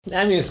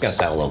I mean, it's going to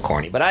sound a little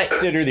corny, but I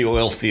consider the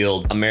oil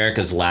field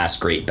America's last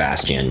great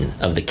bastion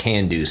of the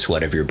can-do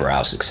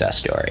sweat-of-your-brow success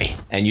story.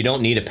 And you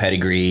don't need a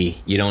pedigree.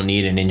 You don't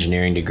need an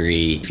engineering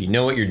degree. If you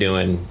know what you're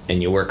doing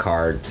and you work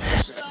hard,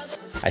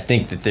 I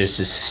think that this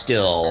is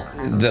still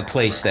the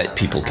place that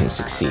people can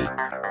succeed.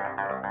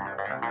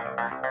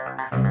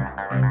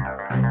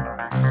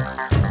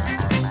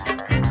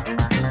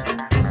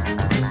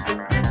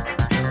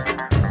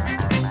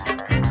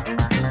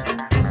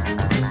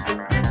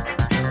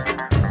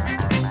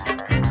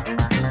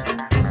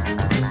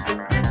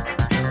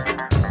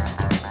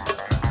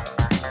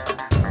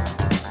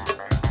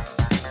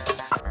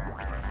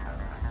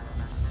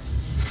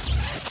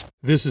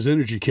 This is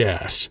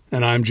EnergyCast,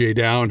 and I'm Jay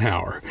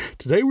Dowenhauer.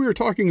 Today we are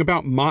talking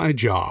about my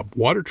job,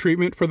 water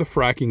treatment for the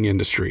fracking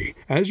industry.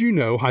 As you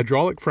know,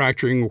 hydraulic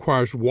fracturing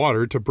requires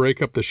water to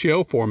break up the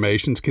shale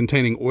formations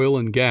containing oil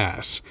and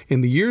gas. In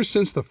the years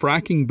since the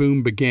fracking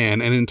boom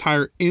began, an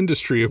entire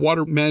industry of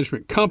water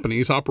management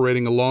companies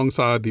operating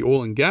alongside the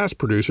oil and gas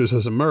producers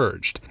has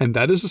emerged, and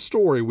that is a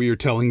story we are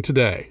telling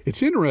today.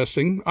 It's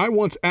interesting, I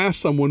once asked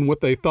someone what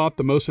they thought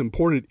the most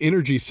important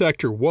energy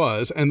sector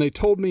was, and they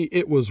told me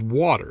it was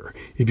water.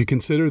 If you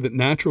consider that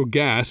natural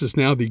gas is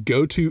now the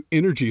go-to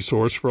energy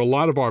source for a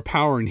lot of our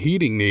power and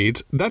heating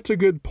needs, that's a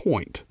good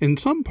point. In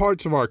some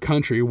parts of our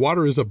country,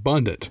 water is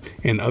abundant.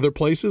 In other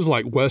places,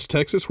 like West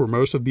Texas, where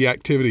most of the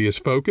activity is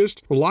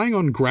focused, relying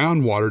on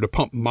groundwater to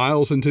pump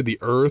miles into the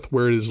earth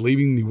where it is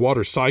leaving the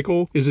water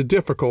cycle is a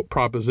difficult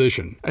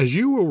proposition. As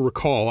you will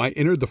recall, I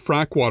entered the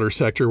frack water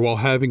sector while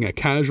having a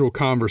casual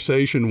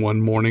conversation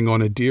one morning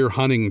on a deer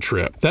hunting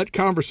trip. That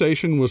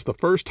conversation was the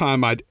first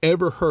time I'd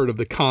ever heard of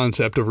the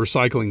concept of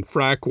recycling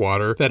frack water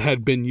that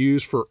had been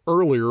used for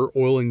earlier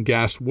oil and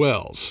gas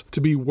wells.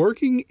 To be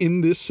working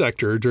in this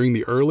sector during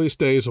the earliest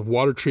days of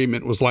water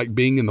treatment was like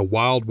being in the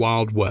wild,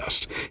 wild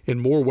west, in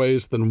more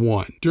ways than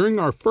one. During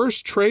our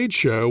first trade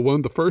show, one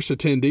of the first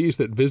attendees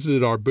that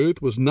visited our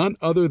booth was none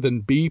other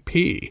than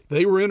BP.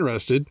 They were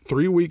interested.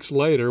 3 weeks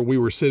later, we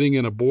were sitting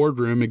in a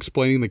boardroom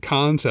explaining the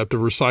concept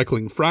of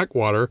recycling frack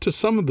water to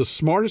some of the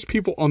smartest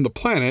people on the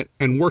planet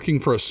and working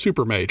for a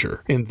super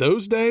major. In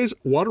those days,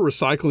 water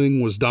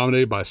recycling was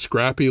dominated by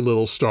scrappy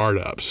little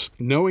startups.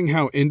 Knowing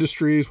how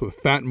industries with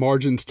fat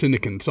margins tend to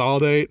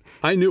consolidate,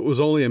 I knew it was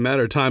only a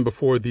matter of time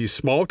before these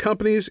small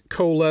companies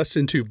coalesced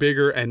into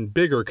bigger and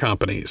bigger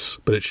companies.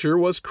 But it sure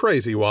was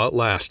crazy while it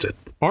lasted.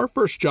 Our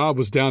first job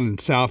was down in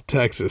South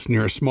Texas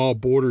near a small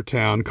border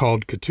town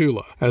called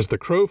Cotulla. As the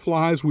crow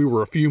flies, we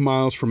were a few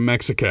miles from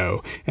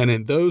Mexico, and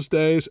in those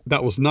days,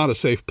 that was not a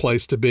safe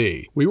place to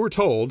be. We were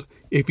told,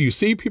 if you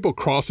see people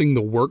crossing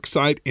the work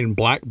site in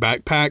black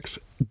backpacks,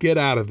 get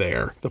out of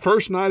there. The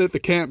first night at the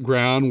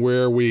campground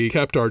where we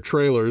kept our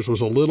trailers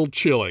was a little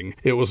chilling.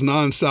 It was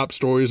nonstop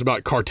stories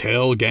about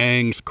cartel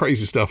gangs,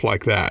 crazy stuff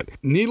like that.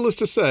 Needless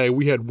to say,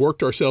 we had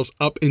worked ourselves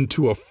up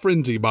into a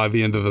frenzy by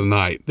the end of the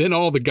night. Then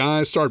all the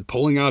guys started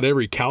pulling out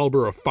every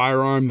caliber of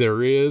firearm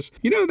there is.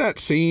 You know that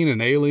scene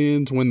in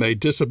Aliens when they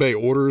disobey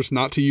orders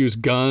not to use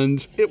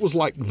guns? It was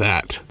like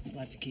that. I'd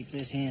like to keep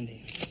this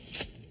handy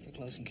for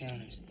close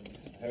encounters.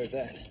 I heard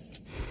that.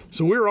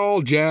 So we're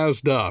all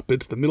jazzed up.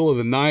 It's the middle of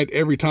the night.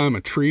 Every time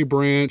a tree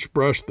branch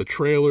brushed the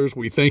trailers,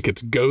 we think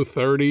it's go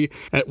 30.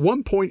 At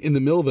one point in the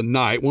middle of the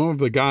night, one of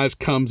the guys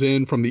comes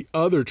in from the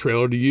other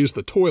trailer to use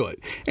the toilet,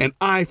 and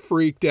I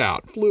freaked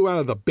out, flew out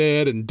of the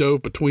bed and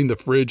dove between the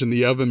fridge and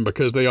the oven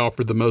because they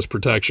offered the most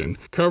protection.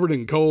 Covered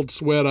in cold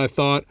sweat, I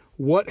thought,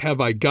 what have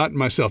I gotten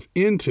myself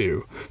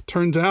into?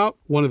 Turns out,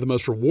 one of the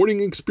most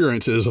rewarding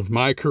experiences of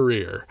my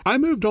career. I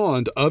moved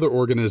on to other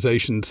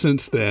organizations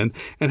since then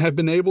and have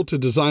been able to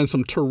design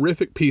some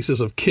terrific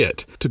pieces of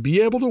kit. To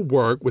be able to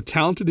work with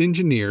talented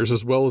engineers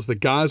as well as the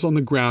guys on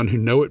the ground who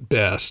know it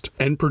best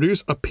and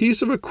produce a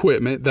piece of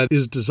equipment that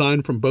is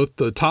designed from both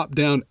the top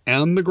down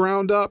and the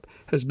ground up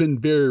has been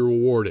very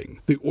rewarding.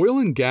 The oil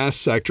and gas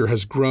sector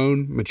has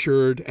grown,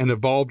 matured, and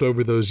evolved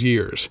over those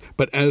years.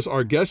 But as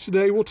our guest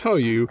today will tell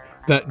you,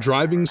 that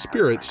driving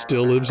spirit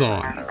still lives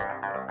on.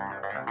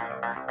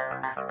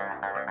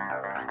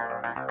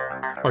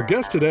 Our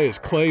guest today is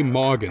Clay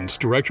Moggins,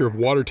 Director of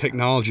Water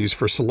Technologies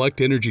for Select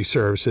Energy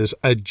Services,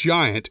 a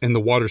giant in the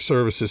water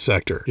services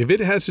sector. If it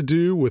has to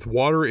do with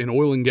water in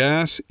oil and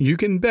gas, you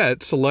can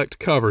bet Select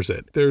covers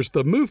it. There's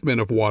the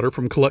movement of water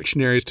from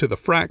collection areas to the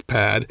frac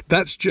pad.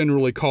 That's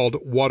generally called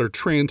water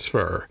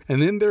transfer.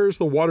 And then there's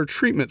the water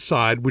treatment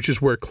side, which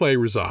is where Clay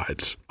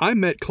resides. I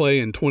met Clay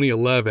in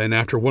 2011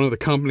 after one of the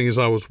companies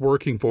I was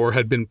working for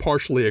had been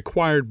partially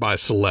acquired by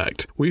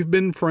Select. We've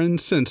been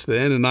friends since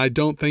then, and I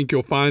don't think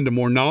you'll find a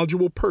more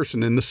knowledgeable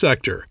person in the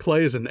sector.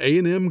 Clay is an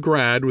A&M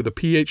grad with a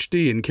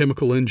PhD in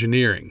chemical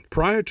engineering.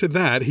 Prior to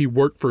that, he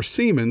worked for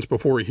Siemens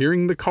before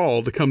hearing the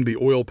call to come to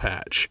the oil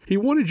patch. He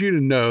wanted you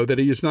to know that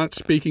he is not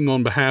speaking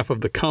on behalf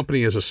of the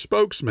company as a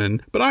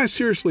spokesman, but I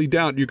seriously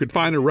doubt you could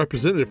find a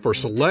representative for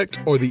Select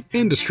or the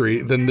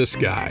industry than this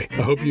guy.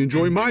 I hope you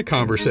enjoy my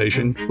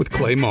conversation with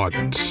Clay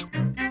Moggins.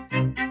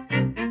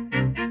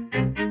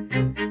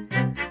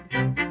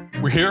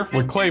 We're here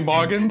with Clay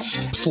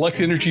Boggins, Select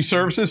Energy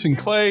Services. And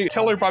Clay,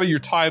 tell everybody your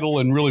title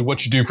and really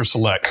what you do for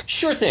Select.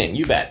 Sure thing,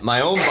 you bet.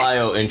 My own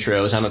bio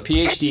intro is I'm a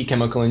PhD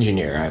chemical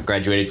engineer. I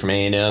graduated from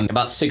A&M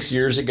about 6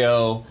 years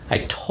ago. I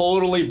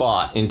totally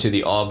bought into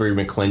the Aubrey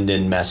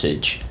McClendon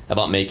message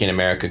about making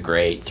America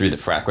great through the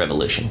frack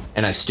revolution.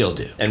 And I still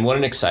do. And what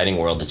an exciting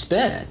world it's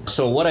been.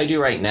 So what I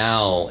do right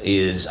now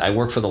is I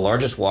work for the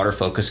largest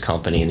water-focused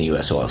company in the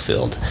U.S. oil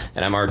field.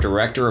 And I'm our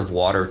Director of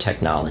Water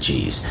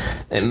Technologies.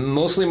 And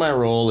mostly my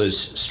role is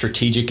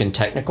strategic and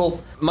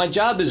technical. My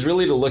job is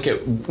really to look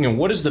at,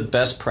 what is the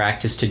best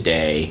practice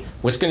today,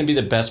 what's going to be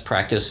the best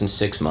practice in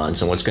 6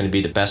 months, and what's going to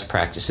be the best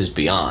practices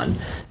beyond,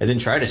 and then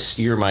try to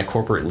steer my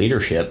corporate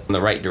leadership in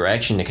the right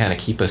direction to kind of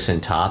keep us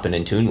in top and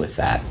in tune with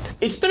that.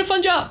 It's been a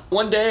fun job.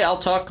 One day I'll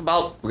talk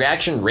about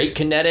reaction rate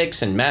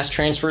kinetics and mass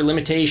transfer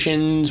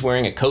limitations,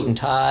 wearing a coat and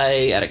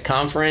tie at a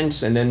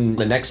conference, and then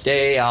the next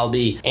day I'll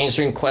be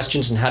answering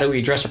questions on how do we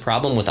address a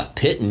problem with a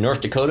pit in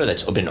North Dakota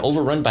that's been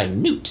overrun by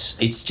newts.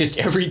 It's just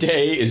every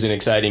day is an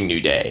exciting new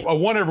day. I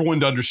want everyone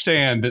to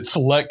understand that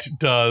Select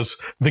does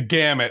the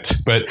gamut,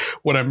 but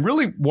what I'm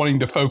really wanting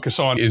to focus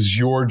on is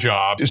your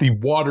job, is the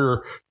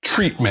water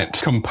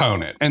treatment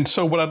component. And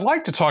so what I'd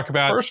like to talk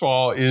about, first of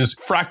all, is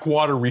frack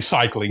water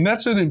recycling.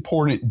 That's an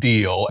important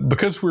deal.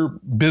 Because we're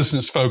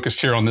business focused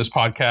here on this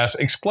podcast,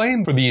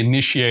 explain for the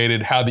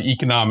initiated how the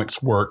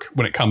economics work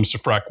when it comes to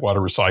frack water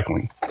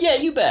recycling. Yeah,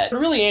 you bet. To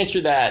really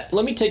answer that,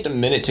 let me take a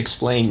minute to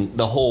explain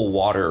the whole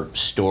water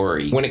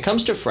story. When it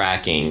comes to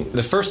fracking,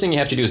 the first thing you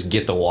have to do is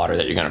get the water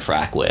that you're going to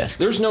frack with.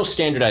 There's no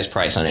standardized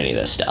price on any of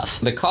this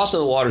stuff. The cost of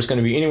the water is going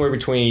to be anywhere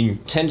between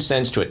 10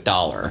 cents to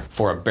 $1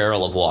 for a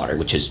barrel of water,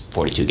 which is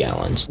 42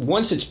 gallons.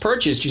 Once it's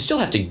purchased, you still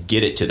have to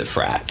get it to the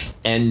frack.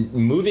 And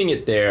moving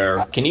it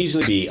there can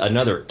easily be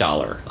another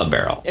 $1 a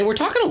barrel. And we're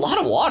talking a lot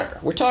of water.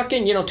 We're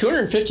talking,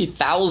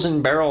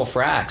 250,000 barrel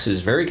fracks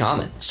is very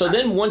common. So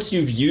then once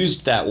you've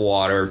used that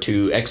water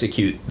to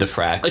execute the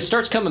frack, it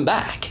starts coming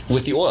back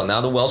with the oil. Now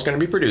the well's going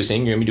to be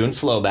producing, you're going to be doing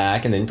flow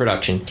back and then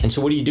production. And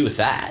so what do you do with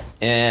that?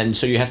 And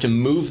so you have to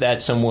move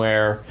that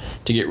somewhere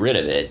to get rid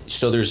of it.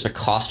 So there's the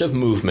cost of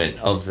movement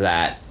of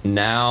that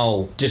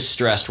now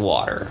distressed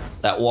water.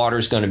 That water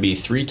is going to be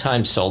 3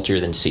 times saltier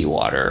than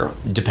seawater,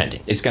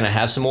 depending. It's going to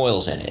have some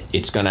oils in it.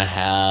 It's going to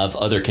have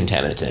other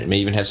contaminants in it. It may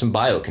even have some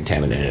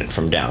biocontaminant in it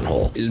from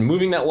downhole.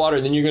 Moving that water,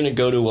 then you're going to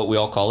go to what we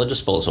all call a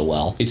disposal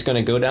well. It's going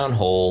to go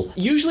downhole,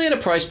 usually at a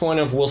price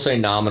point of, we'll say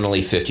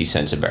nominally 50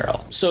 cents a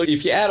barrel. So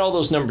if you add all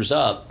those numbers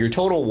up, your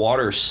total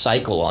water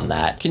cycle on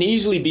that can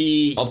easily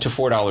be up to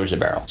 $4 a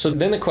barrel. So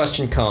then the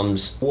question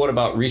comes, what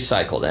about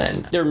recycle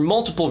then? There are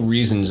multiple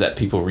reasons that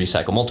people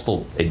recycle,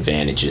 multiple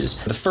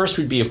advantages. The first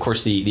would be, of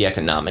course, the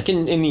economic.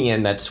 And in the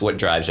end, that's what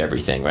drives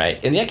everything,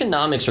 right? And the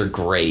economics are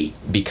great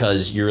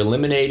because you're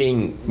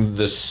eliminating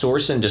the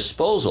source and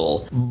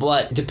disposal,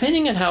 but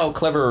depending on how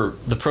clever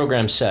the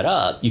program's set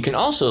up, you can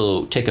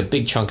also take a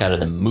big chunk out of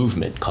the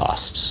movement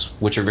costs,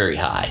 which are very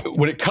high.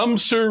 When it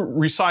comes to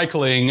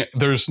recycling,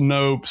 there's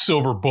no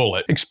silver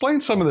bullet. Explain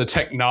some of the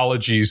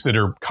technologies that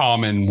are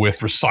common with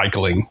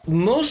recycling.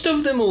 Most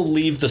of them will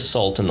leave the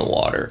salt in the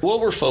water. What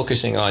we're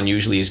focusing on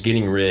usually is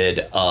getting rid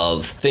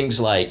of things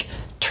like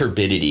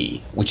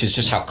turbidity, which is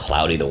just how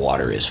cloudy the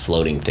water is,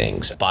 floating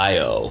things,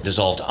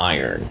 dissolved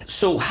iron.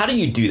 So how do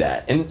you do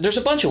that? And there's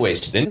a bunch of ways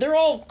to do it. And they're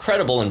all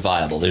credible and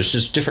viable. There's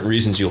just different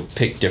reasons you'll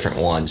pick different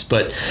ones.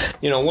 But,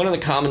 one of the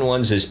common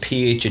ones is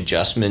pH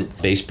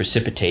adjustment-based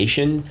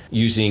precipitation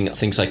using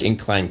things like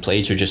inclined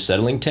plates or just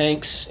settling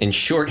tanks. In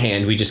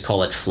shorthand, we just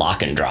call it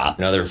flock and drop.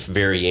 Another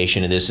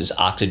variation of this is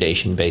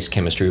oxidation-based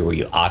chemistry, where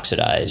you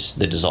oxidize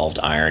the dissolved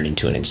iron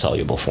into an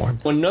insoluble form.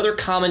 Another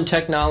common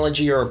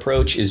technology or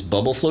approach is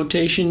bubble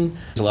flotation.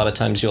 A lot of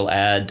times you'll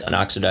add an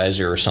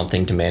oxidizer or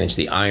something to manage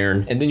the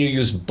iron, and then you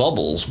use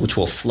bubbles, which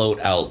will float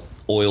out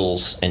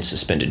oils and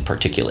suspended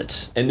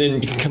particulates. And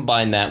then you can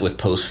combine that with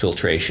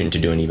post-filtration to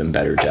do an even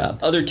better job.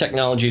 Other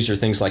technologies are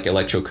things like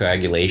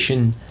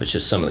electrocoagulation, which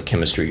is some of the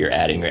chemistry you're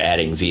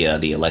adding via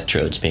the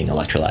electrodes being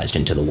electrolyzed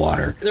into the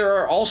water. There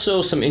are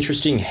also some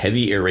interesting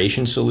heavy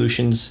aeration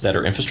solutions that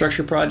are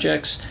infrastructure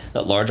projects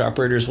that large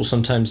operators will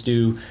sometimes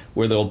do,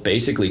 where they'll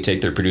basically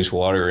take their produced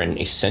water and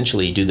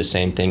essentially do the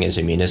same thing as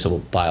a municipal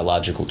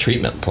biological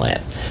treatment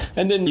plant.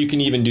 And then you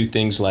can even do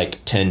things like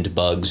tend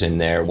bugs in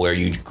there, where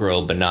you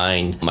grow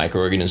benign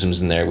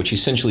microorganisms in there, which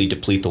essentially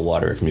deplete the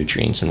water of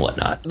nutrients and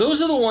whatnot.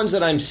 Those are the ones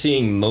that I'm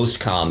seeing most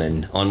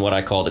common on what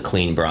I call the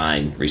clean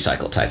brine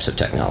recycle types of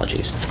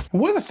technologies.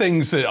 One of the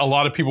things that a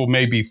lot of people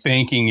may be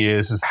thinking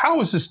is how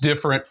is this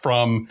different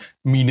from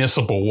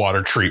municipal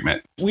water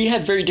treatment? We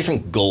have very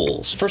different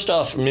goals. First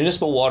off,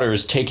 municipal water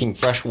is taking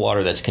fresh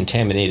water that's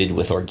contaminated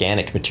with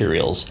organic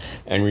materials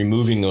and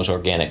removing those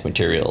organic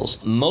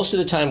materials. Most of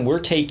the time, we're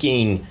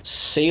taking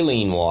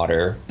saline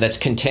water that's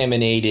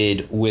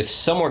contaminated with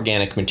some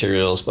organic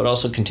materials, but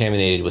also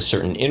contaminated with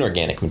certain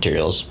inorganic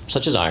materials,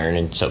 such as iron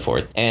and so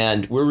forth.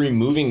 And we're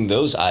removing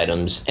those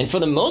items. And for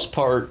the most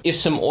part, if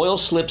some oil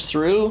slips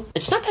through,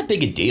 it's not that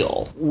big a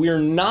deal. We're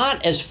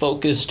not as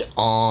focused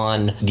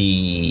on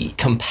the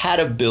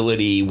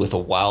compatibility with a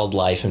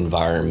wildlife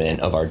environment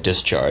of our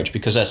discharge,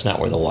 because that's not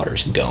where the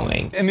water's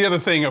going. And the other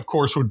thing, of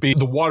course, would be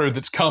the water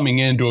that's coming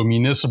into a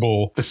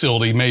municipal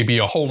facility may be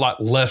a whole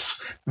lot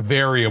less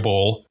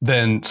variable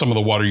than some of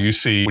the water you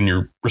see when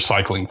you're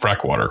recycling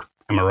frack water.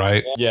 Am I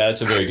right? Yeah,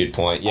 that's a very good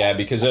point. Yeah,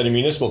 because at a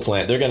municipal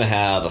plant, they're going to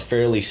have a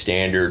fairly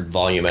standard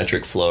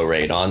volumetric flow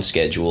rate on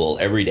schedule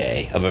every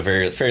day of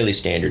a fairly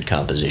standard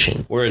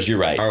composition. Whereas you're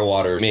right, our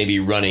water may be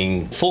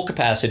running full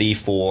capacity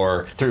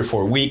for 3 or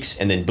 4 weeks,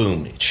 and then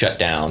boom, it's shut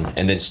down,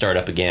 and then start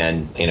up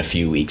again in a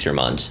few weeks or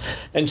months.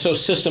 And so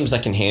systems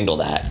that can handle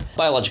that,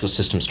 biological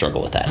systems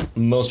struggle with that.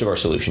 Most of our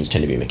solutions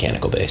tend to be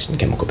mechanical based and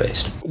chemical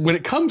based. When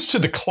it comes to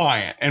the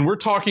client, and we're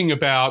talking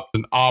about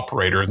an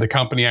operator, the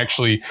company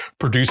actually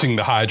producing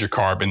the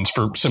hydrocarbons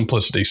for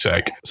simplicity's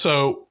sake.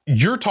 So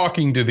you're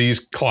talking to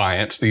these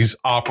clients, these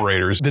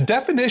operators. The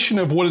definition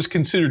of what is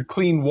considered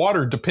clean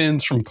water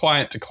depends from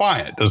client to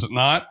client, does it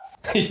not?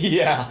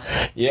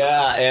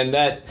 Yeah, and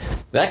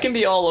that can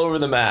be all over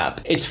the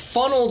map. It's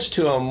funneled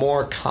to a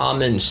more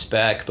common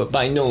spec, but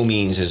by no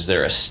means is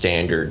there a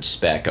standard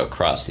spec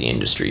across the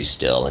industry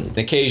still. And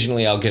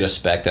occasionally I'll get a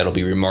spec that'll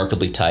be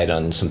remarkably tight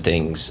on some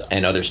things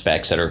and other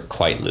specs that are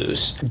quite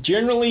loose.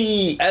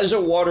 Generally, as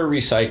a water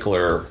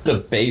recycler, the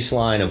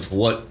baseline of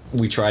what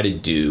we try to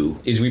do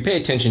is we pay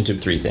attention to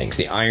 3 things: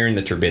 the iron,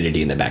 the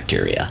turbidity, and the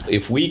bacteria.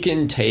 If we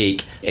can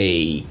take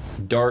a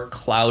dark,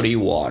 cloudy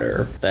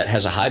water that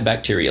has a high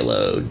bacteria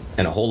load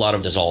and a whole lot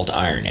of dissolved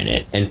iron in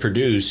it and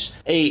produce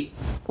a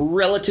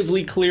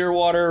relatively clear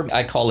water,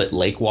 I call it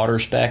lake water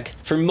spec.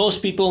 For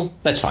most people,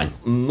 that's fine.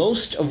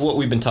 Most of what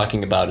we've been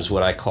talking about is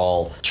what I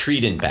call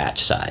treat and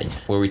batch side,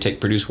 where we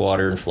take produced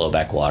water and flow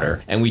back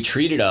water and we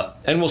treat it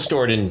up and we'll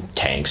store it in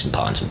tanks and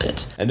ponds and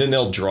pits. And then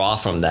they'll draw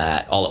from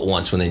that all at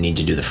once when they need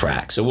to do the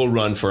frack. So we'll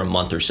run for a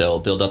month or so,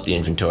 build up the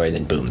inventory,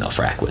 then boom, they'll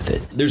frack with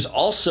it. There's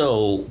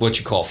also what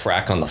you call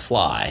frack on the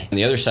fly. On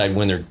the other side,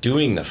 when they're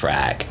doing the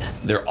frack,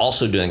 they're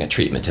also doing a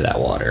treatment to that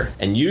water.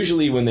 And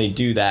usually when they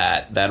do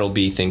that, that'll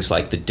be things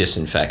like the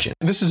disinfection.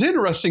 This is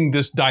interesting,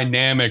 this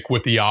dynamic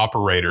with the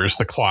operators,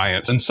 the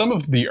clients. In some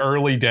of the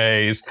early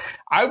days,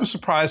 I was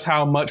surprised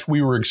how much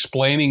we were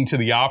explaining to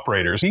the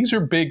operators. These are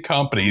big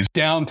companies,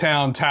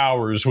 downtown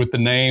towers with the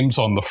names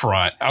on the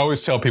front. I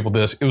always tell people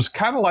this. It was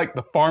kind of like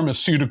the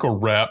pharmaceutical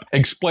rep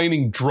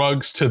explaining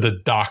drugs to the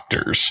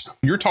doctors.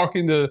 You're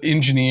talking to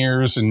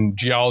engineers and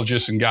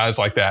geologists and guys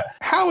like that.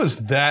 How has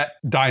that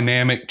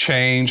dynamic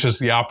changed as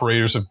the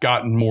operators have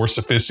gotten more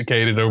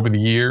sophisticated over the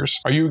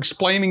years? Are you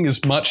explaining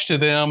as much to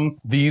them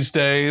these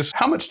days?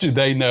 How much do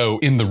they know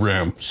in the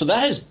room? So that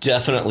has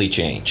definitely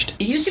changed.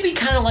 It used to be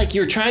kind of like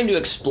you're trying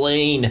to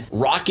explain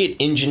rocket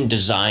engine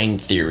design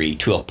theory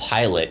to a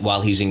pilot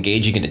while he's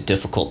engaging in a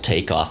difficult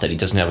takeoff that he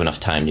doesn't have enough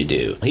time to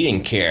do. He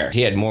didn't care.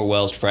 He had more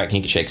wells to frack than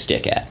he could shake a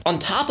stick at. On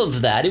top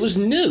of that, it was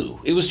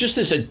new. It was just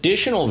this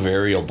additional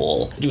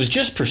variable. It was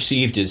just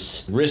perceived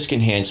as risk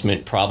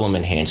enhancement, problem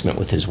enhancement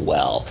with his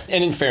well.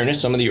 And in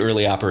fairness, some of the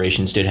early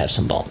operations did have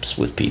some bumps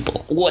with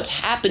people.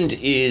 What's happened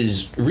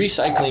is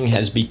recycling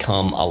has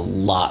become a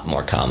lot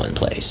more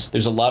commonplace.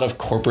 There's a lot of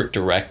corporate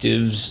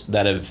directives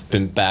that have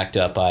been backed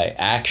up by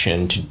action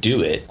to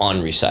do it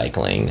on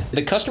recycling.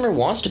 The customer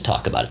wants to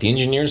talk about it. The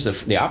engineers,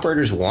 the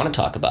operators want to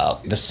talk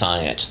about the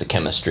science, the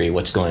chemistry,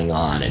 what's going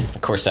on. And of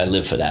course, I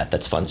live for that.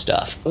 That's fun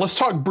stuff. Let's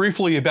talk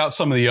briefly about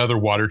some of the other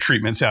water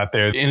treatments out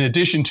there. In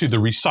addition to the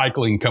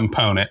recycling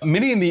component,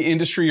 many in the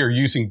industry are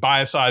using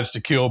biocides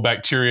to kill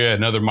bacteria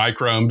and other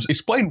microbes.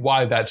 Explain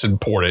why that's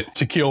important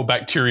to kill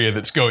bacteria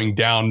that's going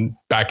down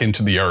back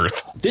into the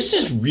earth. This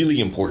is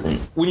really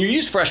important. When you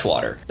use fresh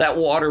water, that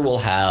water will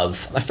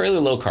have a fairly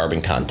low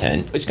carbon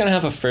content. It's going to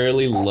have a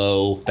fairly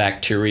low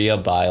bacteria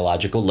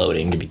biological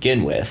loading to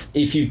begin with.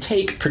 If you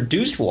take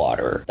produced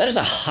water, that is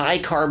a high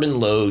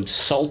carbon load,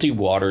 salty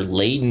water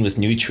laden with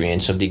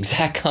nutrients of the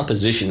exact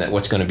composition that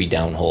what's going to be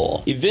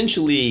downhole.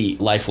 Eventually,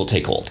 life will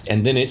take hold,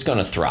 and then it's going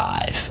to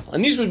thrive.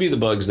 And these would be the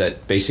bugs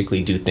that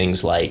basically do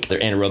things like they're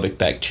anaerobic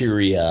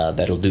bacteria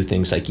that'll do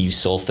things like use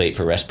sulfate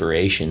for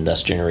respiration,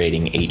 thus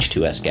generating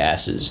H2S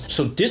gases.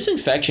 So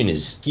disinfection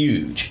is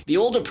huge. The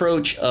old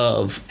approach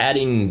of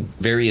adding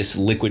various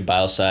liquid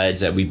biocides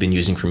that we've been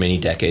using for many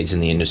decades in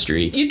the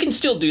industry, you can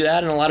still do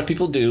that, and a lot of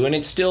people do, and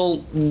it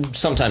still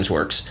sometimes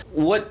works.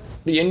 What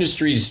the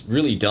industry's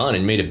really done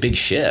and made a big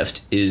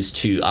shift is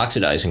to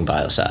oxidizing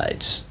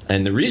biocides.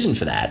 And the reason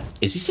for that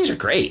is these things are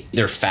great.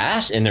 They're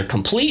fast and they're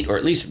complete, or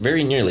at least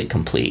very nearly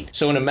complete.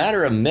 So in a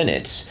matter of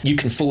minutes, you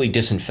can fully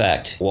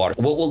disinfect water.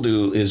 What we'll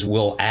do is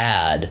we'll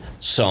add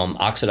some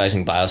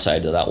oxidizing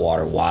biocide to that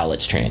water while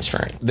it's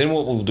transferring. Then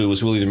what we'll do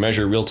is we'll either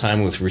measure real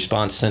time with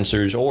response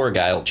sensors, or a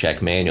guy will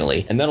check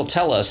manually, and that'll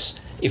tell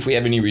us if we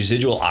have any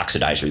residual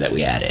oxidizer that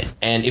we added.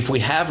 And if we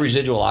have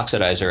residual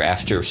oxidizer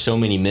after so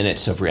many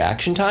minutes of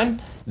reaction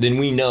time, then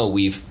we know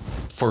we've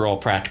for all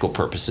practical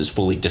purposes,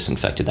 fully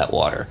disinfected that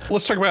water.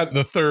 Let's talk about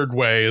the third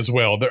way as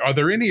well. Are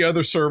there any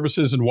other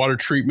services in water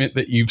treatment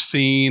that you've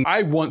seen?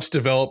 I once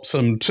developed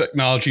some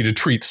technology to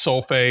treat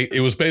sulfate. It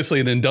was basically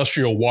an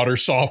industrial water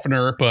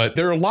softener, but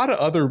there are a lot of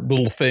other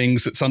little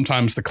things that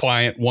sometimes the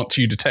client wants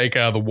you to take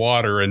out of the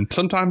water, and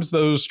sometimes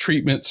those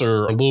treatments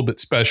are a little bit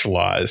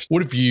specialized.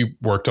 What have you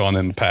worked on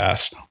in the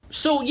past?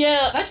 So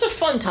yeah, that's a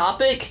fun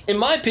topic. In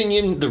my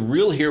opinion, the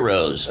real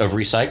heroes of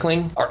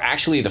recycling are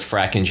actually the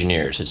frack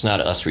engineers. It's not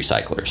us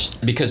recyclers,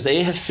 because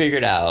they have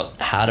figured out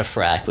how to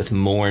frack with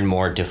more and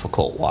more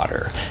difficult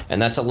water.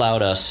 And that's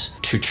allowed us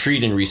to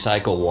treat and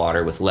recycle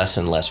water with less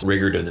and less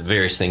rigor to the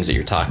various things that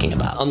you're talking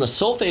about. On the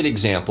sulfate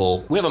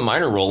example, we have a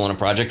minor role in a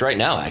project right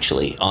now,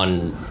 actually,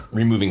 on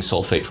removing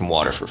sulfate from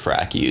water for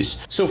frack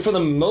use. So for the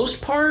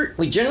most part,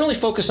 we generally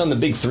focus on the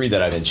big three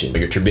that I mentioned: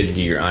 your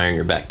turbidity, your iron,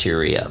 your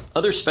bacteria.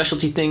 Other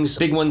specialty things,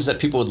 big ones that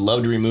people would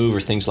love to remove, are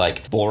things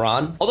like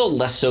boron, although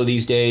less so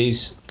these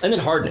days. And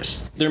then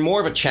hardness. They're more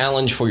of a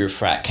challenge for your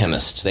frack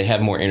chemists. They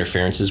have more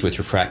interferences with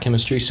your frack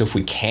chemistry. So if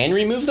we can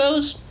remove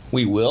those,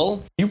 we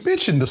will. You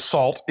mentioned the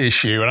salt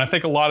issue, and I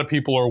think a lot of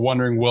people are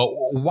wondering,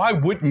 well, why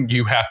wouldn't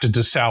you have to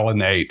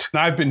desalinate?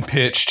 And I've been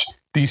pitched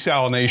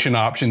desalination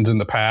options in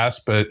the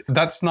past, but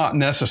that's not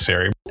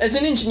necessary. As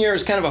an engineer,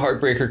 it's kind of a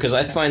heartbreaker because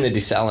I find the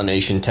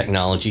desalination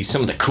technology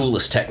some of the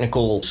coolest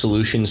technical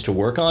solutions to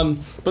work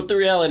on, but the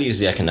reality is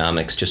the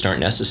economics just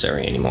aren't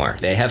necessary anymore.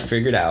 They have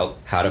figured out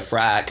how to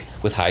frack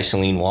with high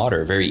saline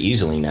water very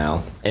easily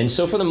now, and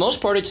so for the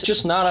most part, it's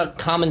just not a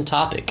common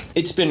topic.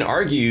 It's been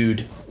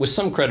argued with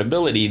some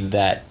credibility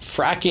that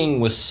fracking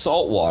with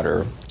salt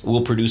water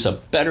will produce a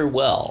better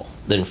well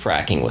than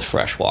fracking with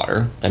fresh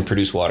water, and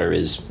produced water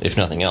is, if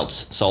nothing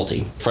else,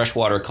 salty. Fresh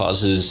water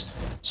causes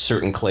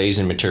certain clays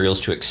and materials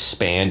to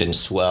expand and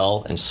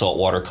swell, and salt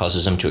water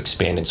causes them to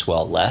expand and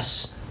swell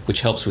less,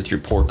 which helps with your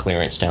pore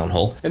clearance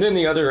downhole. And then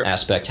the other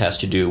aspect has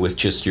to do with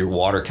just your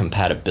water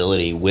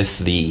compatibility with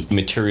the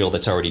material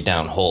that's already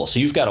downhole. So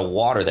you've got a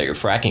water that you're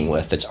fracking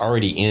with that's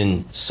already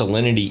in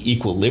salinity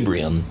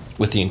equilibrium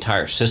with the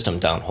entire system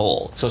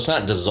downhole. So it's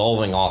not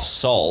dissolving off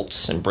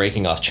salts and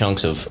breaking off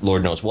chunks of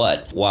Lord knows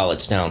what while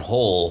it's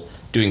downhole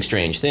doing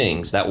strange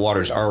things. That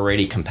water's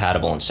already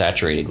compatible and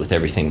saturated with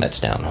everything that's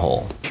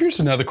downhole. Here's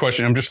another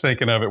question. I'm just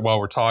thinking of it while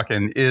we're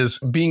talking, is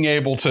being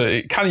able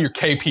to kind of your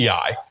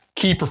KPI.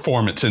 Key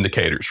performance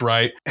indicators,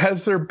 right?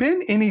 Has there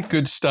been any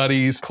good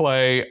studies,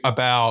 Clay,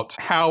 about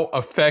how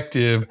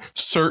effective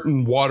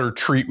certain water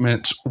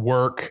treatments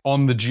work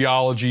on the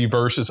geology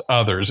versus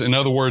others? In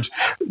other words,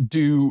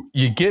 do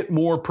you get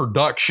more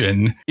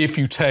production if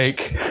you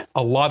take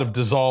a lot of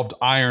dissolved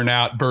iron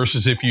out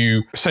versus if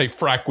you, say,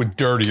 frack with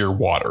dirtier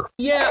water?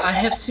 Yeah, I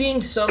have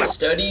seen some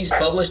studies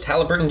published.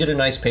 Halliburton did a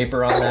nice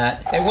paper on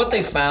that. And what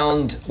they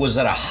found was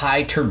that a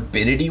high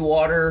turbidity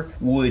water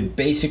would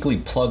basically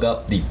plug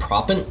up the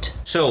proppant.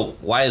 So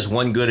why is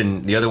one good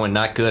and the other one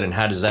not good, and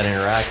how does that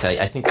interact?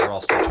 I think we're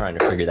all still trying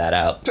to figure that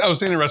out. I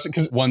was interested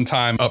because one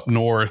time up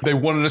north, they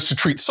wanted us to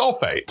treat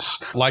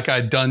sulfates like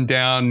I'd done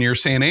down near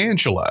San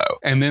Angelo.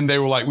 And then they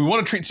were like, we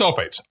want to treat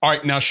sulfates. All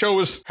right, now show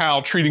us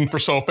how treating for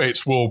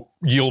sulfates will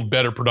yield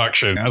better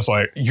production. I was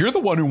like, you're the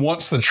one who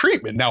wants the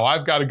treatment. Now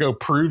I've got to go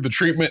prove the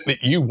treatment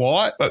that you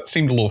want? That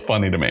seemed a little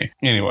funny to me.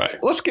 Anyway,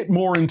 let's get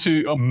more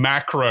into a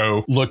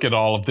macro look at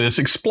all of this.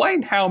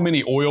 Explain how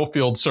many oil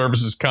field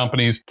services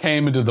companies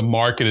came into the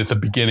market at the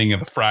beginning of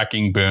the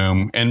fracking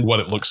boom and what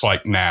it looks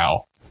like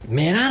now.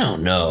 Man, I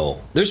don't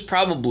know. There's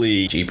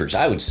probably, jeepers,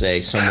 I would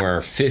say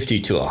somewhere 50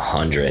 to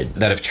 100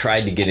 that have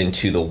tried to get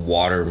into the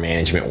water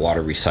management,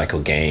 water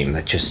recycle game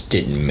that just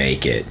didn't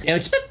make it. And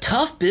it's a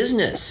tough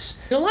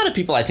business. A lot of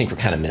people, I think, were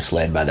kind of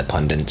misled by the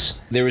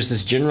pundits. There was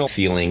this general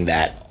feeling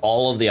that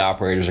all of the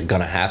operators are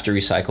going to have to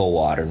recycle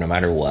water no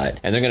matter what,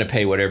 and they're going to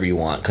pay whatever you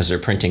want because they're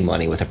printing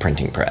money with a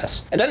printing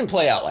press. It doesn't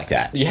play out like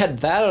that. You had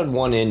that on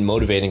one end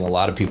motivating a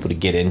lot of people to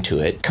get into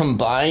it,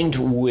 combined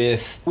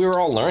with, we were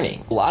all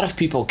learning. A lot of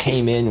people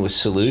came in with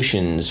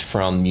solutions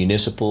from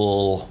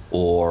municipal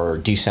or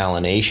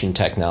desalination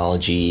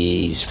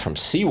technologies, from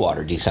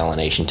seawater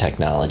desalination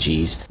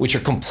technologies, which are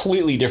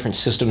completely different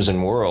systems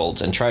and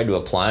worlds, and tried to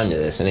apply them to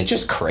this, and it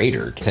just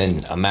cratered within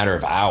a matter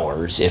of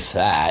hours, if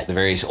that. The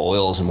various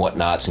oils and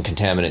whatnots and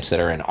contaminants that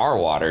are in our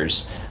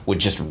waters would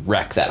just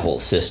wreck that whole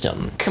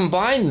system.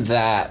 Combine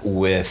that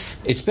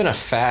with, it's been a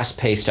fast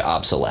pace to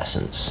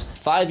obsolescence.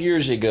 5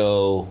 years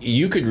ago,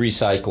 you could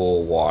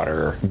recycle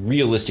water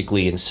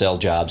realistically in cell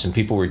jobs, and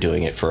people were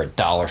doing it for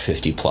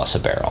 $1.50 plus a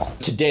barrel.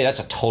 Today, that's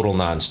a total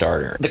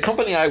non-starter. The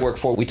company I work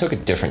for, we took a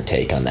different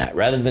take on that.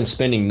 Rather than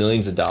spending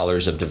millions of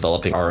dollars of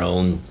developing our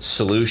own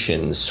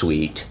solution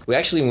suite, we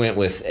actually went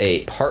with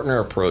a partner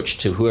approach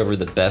to whoever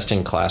the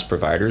best-in-class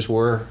providers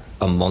were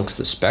amongst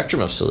the spectrum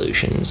of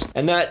solutions.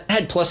 And that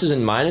had pluses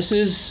and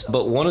minuses,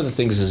 but one of the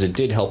things is it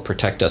did help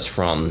protect us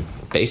from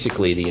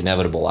basically the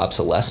inevitable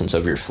obsolescence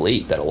of your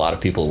fleet that a lot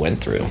of people went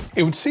through.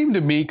 It would seem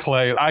to me,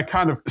 Clay, I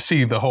kind of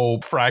see the whole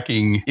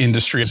fracking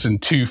industry as in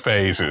two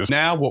phases.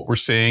 Now what we're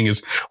seeing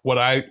is what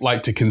I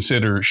like to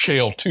consider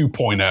shale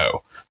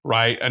 2.0.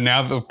 right? And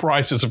now the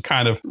prices have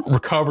kind of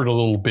recovered a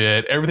little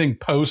bit. Everything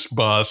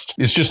post-bust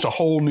is just a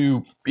whole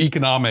new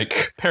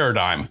economic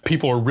paradigm.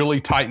 People are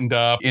really tightened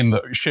up in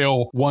the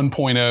shale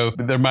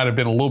 1.0. There might have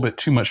been a little bit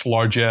too much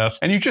largesse,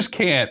 and you just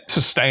can't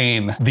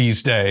sustain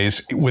these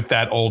days with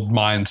that old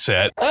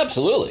mindset.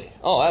 Absolutely.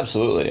 Oh,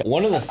 absolutely.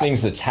 One of the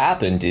things that's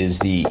happened is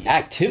the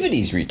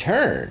activities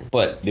return,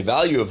 but the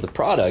value of the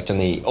product and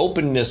the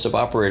openness of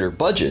operator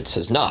budgets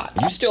has not.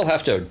 You still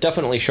have to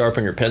definitely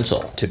sharpen your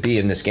pencil to be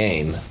in this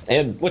game.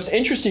 And what's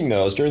interesting,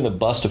 though, is during the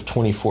bust of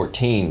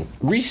 2014,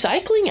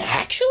 recycling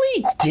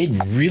actually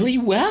did really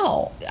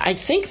well. I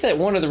think that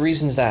one of the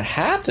reasons that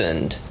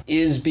happened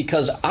is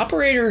because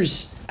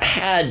operators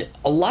had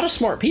a lot of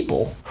smart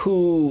people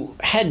who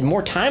had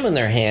more time on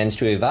their hands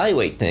to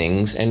evaluate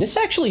things, and this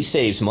actually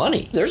saves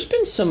money. There's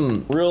been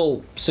some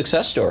real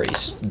success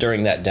stories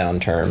during that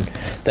downturn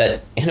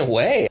that, in a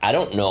way, I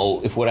don't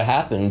know if would have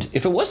happened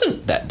if it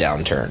wasn't that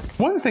downturn.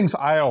 One of the things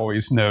I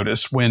always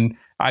notice when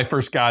I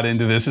first got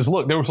into this is,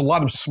 look, there was a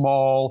lot of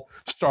small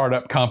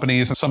startup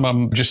companies, and some of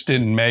them just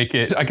didn't make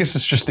it. I guess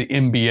it's just the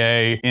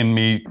MBA in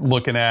me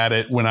looking at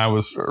it when I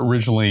was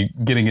originally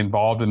getting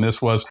involved in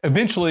this was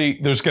eventually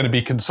there's going to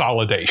be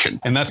consolidation.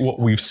 And that's what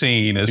we've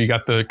seen is you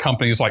got the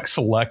companies like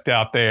Select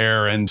out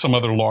there and some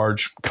other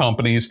large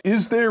companies.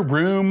 Is there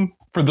room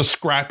for the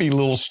scrappy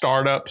little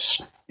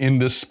startups in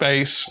this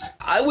space?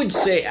 I would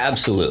say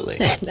absolutely.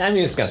 I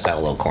mean, it's going to sound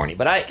a little corny,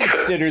 but I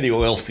consider the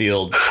oil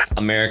field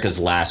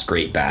America's last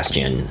great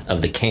bastion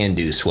of the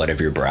can-do sweat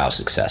of your brow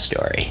success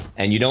story.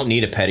 And you don't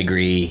need a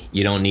pedigree.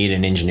 You don't need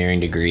an engineering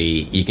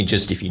degree. You can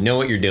just, if you know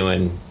what you're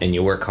doing and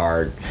you work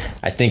hard,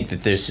 I think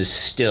that this is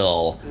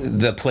still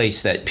the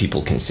place that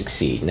people can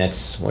succeed. And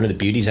that's one of the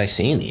beauties I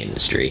see in the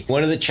industry.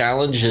 One of the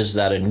challenges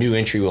that a new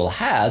entry will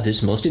have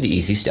is most of the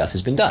easy stuff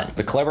has been done.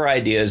 The clever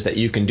ideas that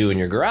you can do in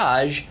your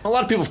garage, a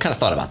lot of people have kind of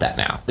thought about that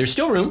now. There's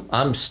still room.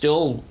 I'm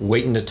still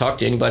waiting to talk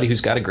to anybody who's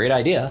got a great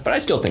idea, but I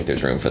still think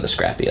there's room for the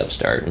scrappy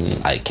upstart,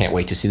 and I can't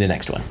wait to see the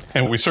next one.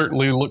 And we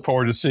certainly look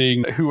forward to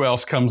seeing who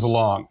else comes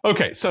along.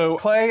 Okay, so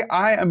Clay,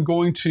 I am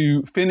going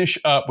to finish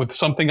up with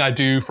something I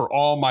do for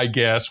all my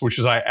guests, which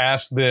is I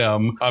ask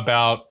them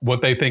about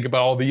what they think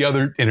about all the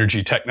other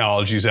energy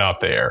technologies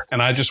out there.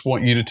 And I just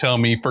want you to tell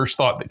me first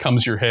thought that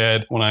comes to your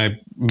head when I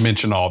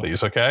mention all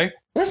these, okay?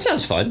 That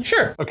sounds fun.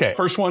 Sure. Okay,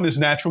 first one is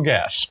natural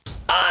gas.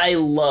 I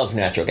love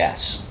natural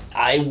gas.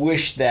 I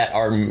wish that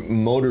our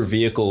motor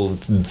vehicle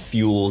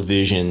fuel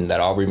vision that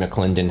Aubrey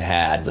McClendon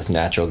had with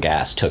natural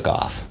gas took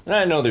off. And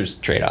I know there's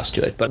trade-offs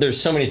to it, but there's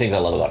so many things I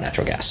love about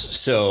natural gas.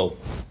 So,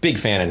 big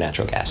fan of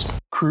natural gas.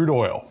 Crude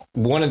oil.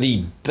 One of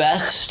the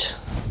best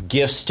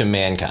gifts to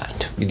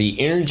mankind. The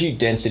energy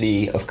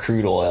density of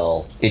crude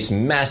oil, it's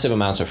massive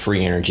amounts of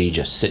free energy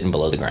just sitting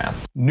below the ground.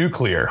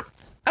 Nuclear.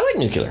 I like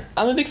nuclear.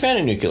 I'm a big fan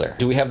of nuclear.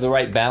 Do we have the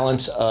right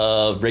balance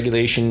of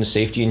regulation,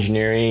 safety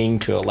engineering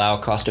to allow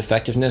cost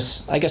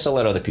effectiveness? I guess I'll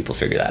let other people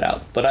figure that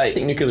out. But I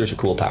think nuclear is a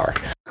cool power.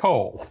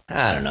 Coal.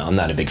 I don't know. I'm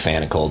not a big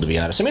fan of coal, to be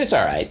honest. I mean, it's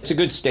all right. It's a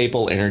good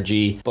staple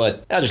energy,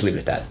 but I'll just leave it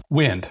at that.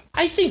 Wind.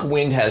 I think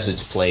wind has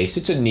its place.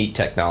 It's a neat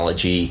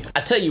technology. I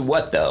tell you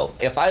what, though,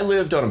 if I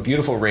lived on a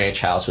beautiful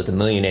ranch house with 1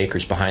 million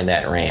acres behind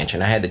that ranch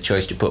and I had the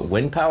choice to put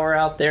wind power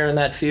out there in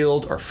that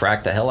field or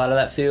frack the hell out of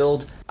that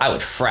field, I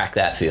would frack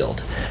that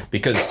field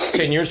because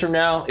 10 years from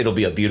now, it'll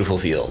be a beautiful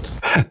field.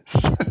 I'm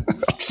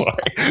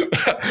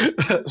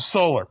sorry.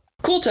 Solar.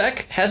 Cool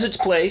tech has its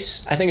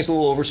place. I think it's a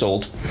little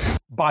oversold.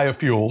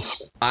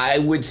 Biofuels. I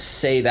would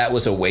say that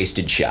was a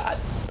wasted shot.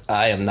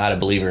 I am not a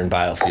believer in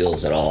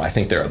biofuels at all. I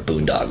think they're a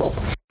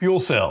boondoggle. Fuel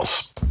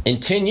cells. In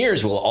 10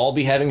 years, we'll all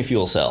be having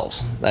fuel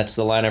cells. That's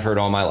the line I've heard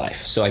all my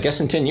life. So I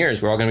guess in 10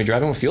 years, we're all going to be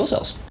driving with fuel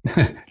cells.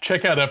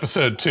 Check out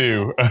episode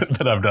 2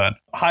 that I've done.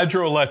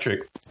 Hydroelectric.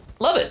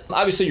 Love it.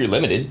 Obviously, you're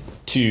limited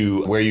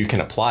to where you can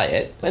apply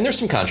it. And there's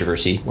some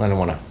controversy. I don't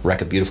want to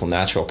wreck a beautiful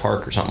natural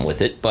park or something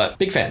with it, but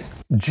big fan.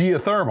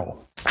 Geothermal.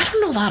 I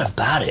don't know a lot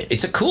about it.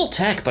 It's a cool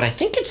tech, but I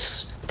think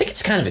it's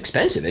kind of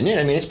expensive, isn't it?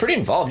 I mean, it's pretty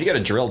involved. You got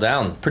to drill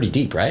down pretty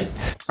deep, right?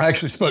 I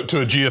actually spoke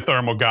to a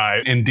geothermal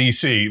guy in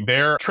DC.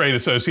 Their trade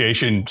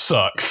association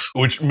sucks,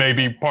 which may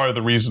be part of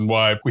the reason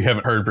why we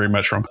haven't heard very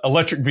much from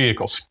electric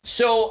vehicles.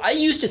 So I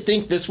used to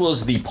think this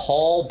was the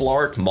Paul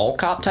Blart Mall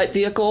Cop type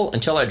vehicle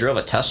until I drove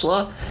a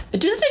Tesla.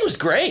 And dude, the thing was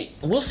great.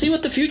 We'll see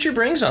what the future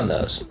brings on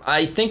those.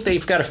 I think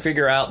they've got to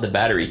figure out the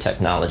battery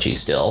technology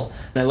still.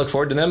 And I look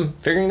forward to them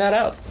figuring that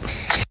out.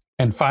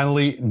 And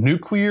finally,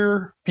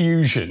 nuclear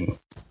fusion.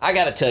 I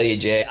got to tell you,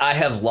 Jay, I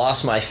have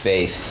lost my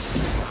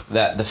faith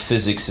that the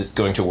physics is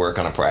going to work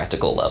on a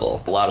practical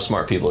level. A lot of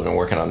smart people have been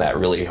working on that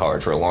really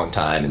hard for a long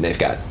time, and they've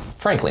got,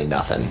 frankly,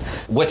 nothing.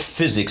 What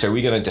physics are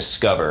we going to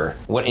discover?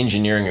 What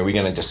engineering are we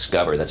going to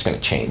discover that's going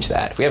to change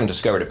that? If we haven't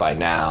discovered it by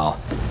now.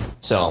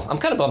 So I'm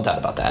kind of bummed out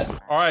about that.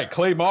 All right,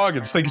 Clay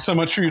Moggins, thank you so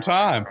much for your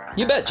time.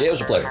 You bet, Jay. It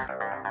was a pleasure.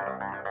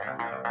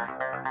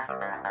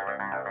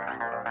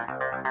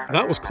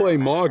 That was Clay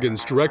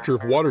Moggins, Director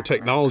of Water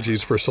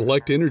Technologies for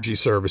Select Energy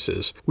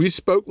Services. We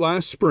spoke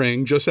last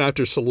spring just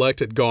after Select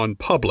had gone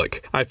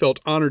public. I felt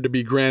honored to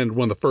be granted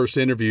one of the first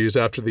interviews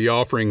after the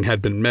offering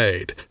had been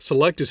made.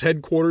 Select is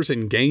headquarters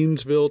in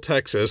Gainesville,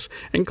 Texas,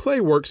 and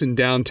Clay works in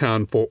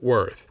downtown Fort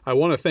Worth. I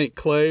want to thank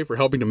Clay for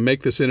helping to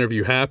make this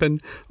interview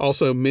happen.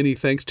 Also, many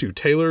thanks to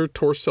Taylor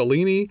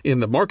Torsellini in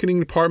the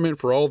marketing department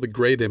for all the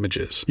great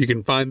images. You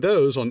can find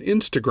those on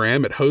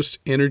Instagram at Host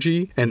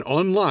Energy and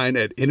online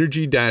at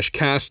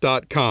energy-cast.com.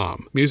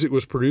 Music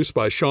was produced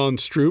by Sean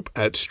Stroop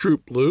at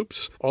Stroop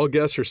Loops. All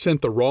guests are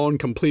sent the raw and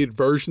completed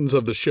versions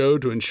of the show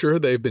to ensure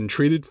they've been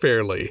treated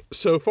fairly.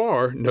 So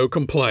far, no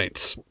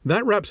complaints.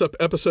 That wraps up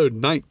episode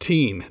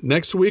 19.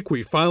 Next week,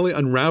 we finally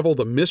unravel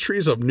the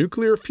mysteries of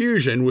nuclear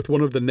fusion with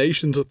one of the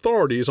nation's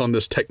authorities on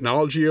this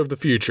technology of the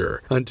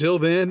future. Until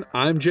then,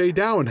 I'm Jay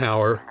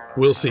Dowenhauer.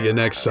 We'll see you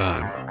next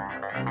time.